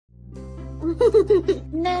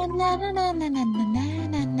Na na na na na na na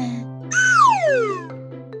na na.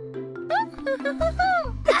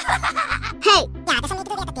 Hey! Ja, dat is niet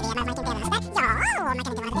de wereld die maar maakt een keer. Ja, maakt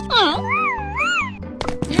een keer.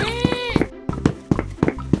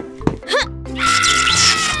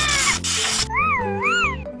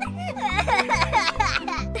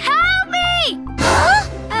 Help me! Huh?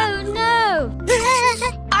 Oh no!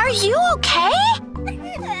 Are you okay?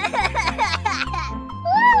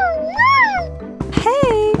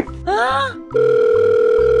 Hey! Huh?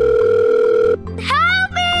 Help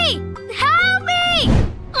me! Help me!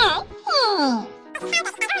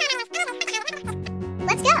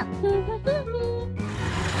 Let's go!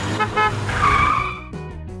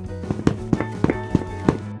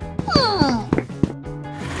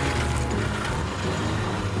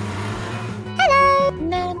 Hello!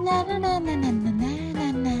 Na na na na na na na na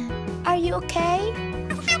na. Are you okay?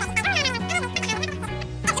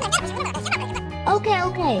 Okay,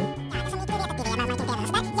 okay.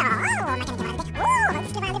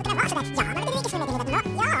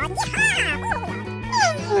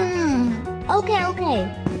 Okay, okay.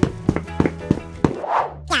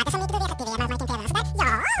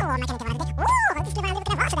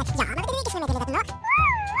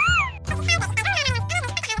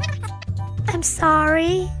 I'm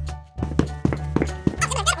sorry.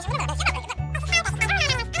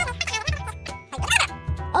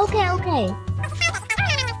 Okay, okay.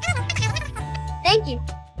 Thank you.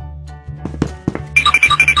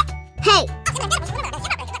 Hey!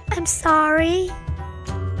 I'm sorry.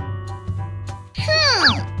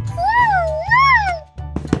 Hey!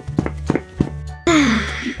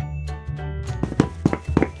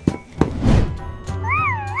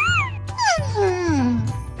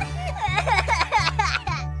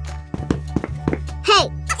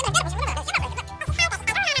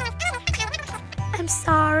 I'm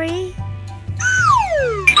sorry.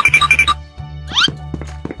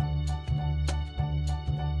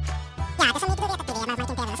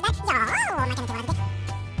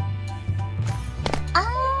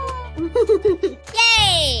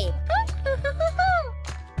 Yay!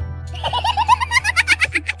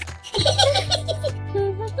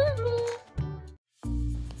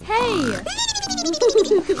 Hey!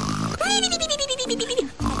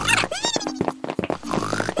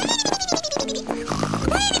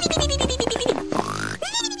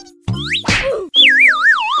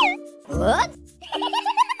 What?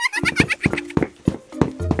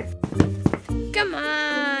 Come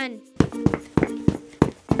on!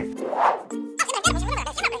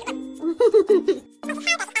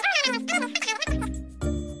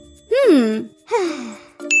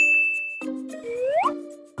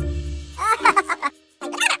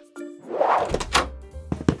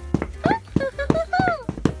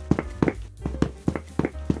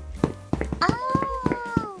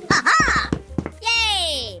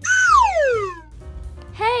 Yay!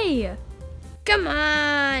 Hey! Come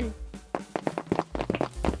on!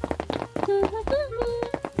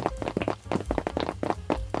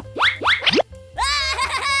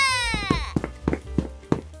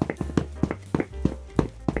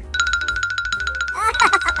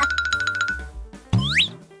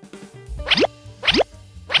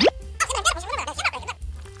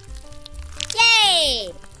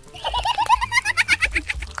 Yay!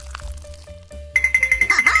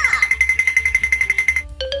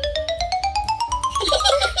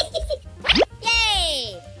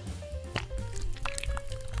 Yay!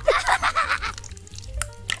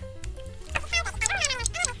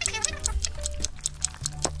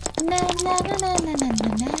 Na na na na na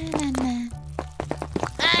na na na na.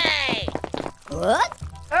 Hey! What?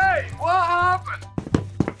 Hey, what happened?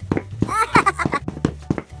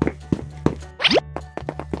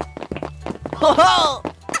 Ho ho!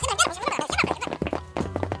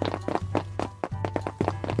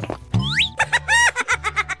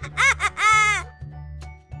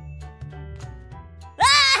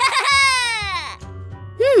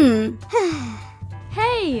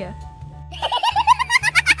 Hey!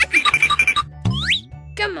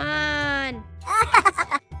 Come on!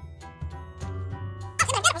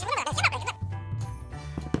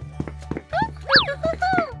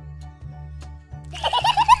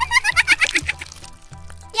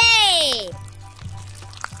 Yay!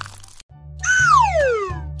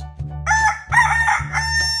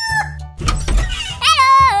 Hello!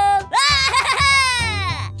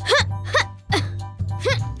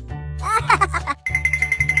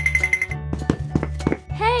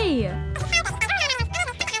 Hey!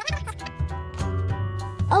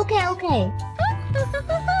 Okay, okay.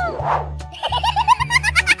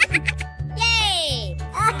 Yay!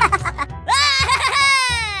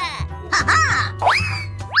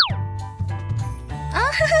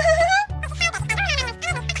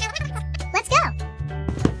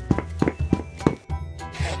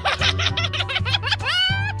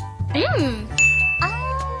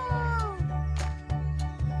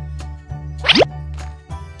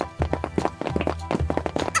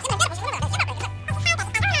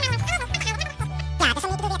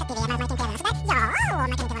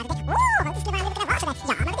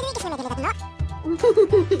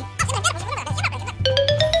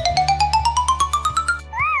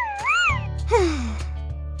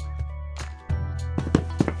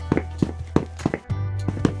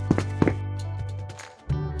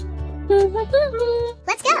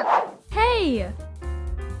 Let's go! Hey!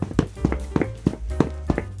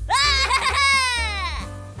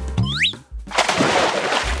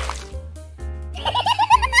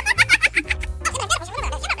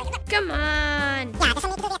 Come on! Ja, det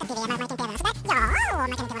som inte du vet att det är, man kan inte göra sådär. Ja,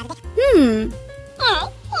 man kan inte vara det.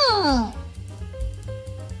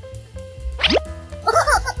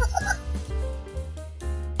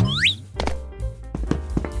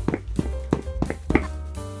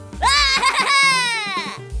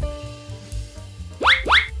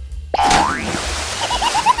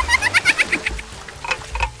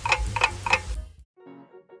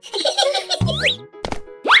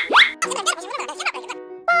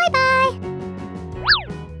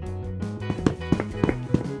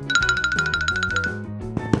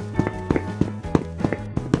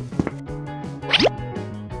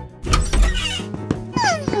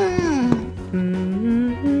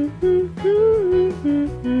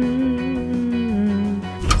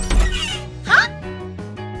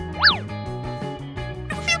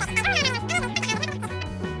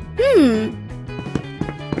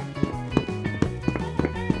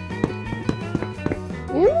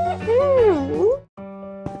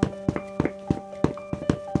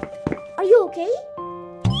 Are you okay?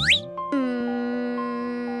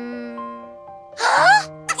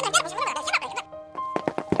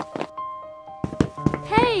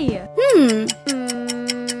 Hey!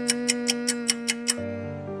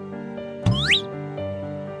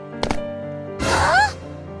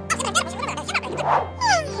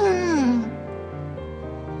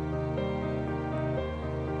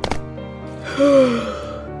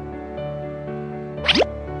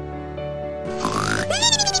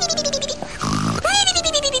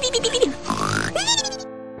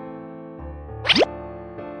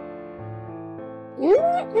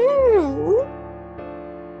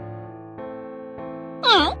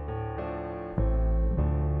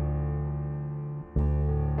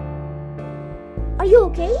 Are you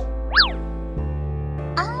okay?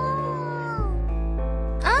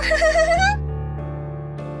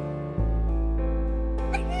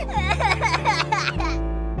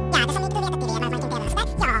 Ja, det som inte du vet att det är, man kan inte göra sådär.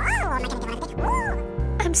 Ja, man kan inte vara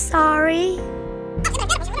det. I'm sorry.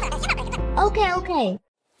 Okay, okay.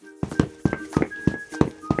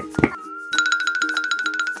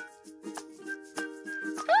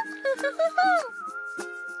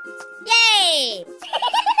 Yay!